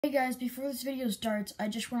Hey guys, before this video starts, I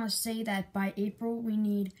just want to say that by April we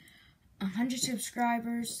need 100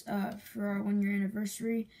 subscribers for our 1-year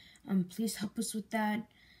anniversary. Please help us with that.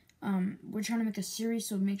 We're trying to make a series,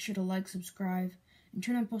 so make sure to like, subscribe, and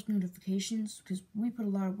turn on post notifications because we put a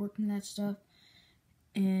lot of work in that stuff.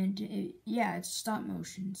 And yeah, it's stop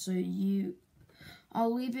motion. So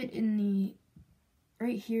I'll leave it in the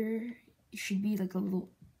right here. It should be like a little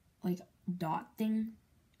dot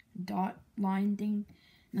line thing.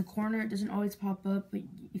 In the corner, it doesn't always pop up, but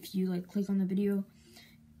if you click on the video,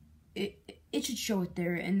 it should show it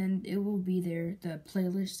there, and then it will be there, the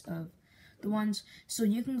playlist of the ones, so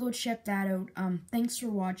you can go check that out. Thanks for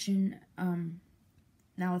watching.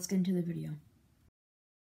 Now let's get into the video.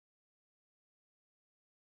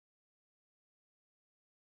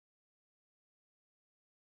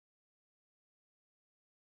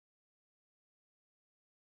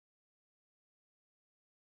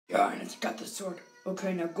 Yeah, and it's got the sword.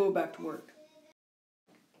 Okay, now go back to work.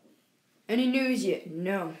 Any news yet?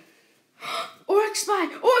 No. Orc spy!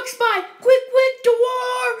 Orc spy! Quick, quick! To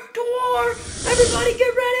war! To war! Everybody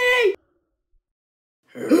get ready!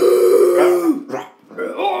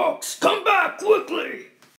 Orcs, come back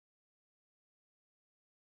quickly!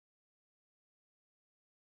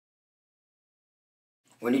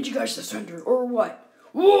 We need you guys to surrender, or what?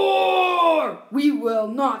 War! We will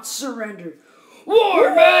not surrender.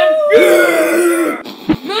 War, man! Yeah!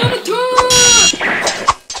 Man attack!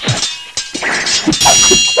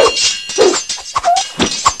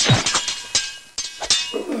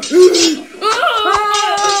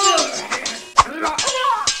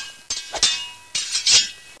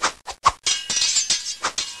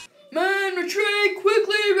 Man, retreat!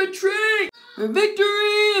 Quickly, retreat! The victory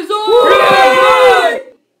is ours!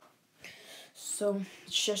 So,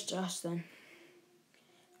 it's just us then.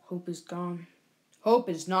 Hope is gone. Hope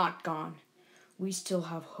is not gone. We still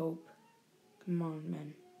have hope. Come on,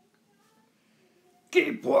 men.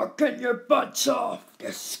 Keep working your butts off,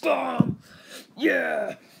 you scum!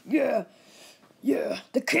 Yeah, yeah, yeah.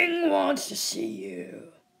 The king wants to see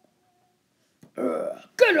you.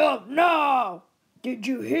 Get up now! Did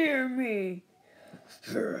you hear me?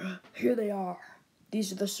 Here they are.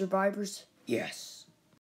 These are the survivors? Yes.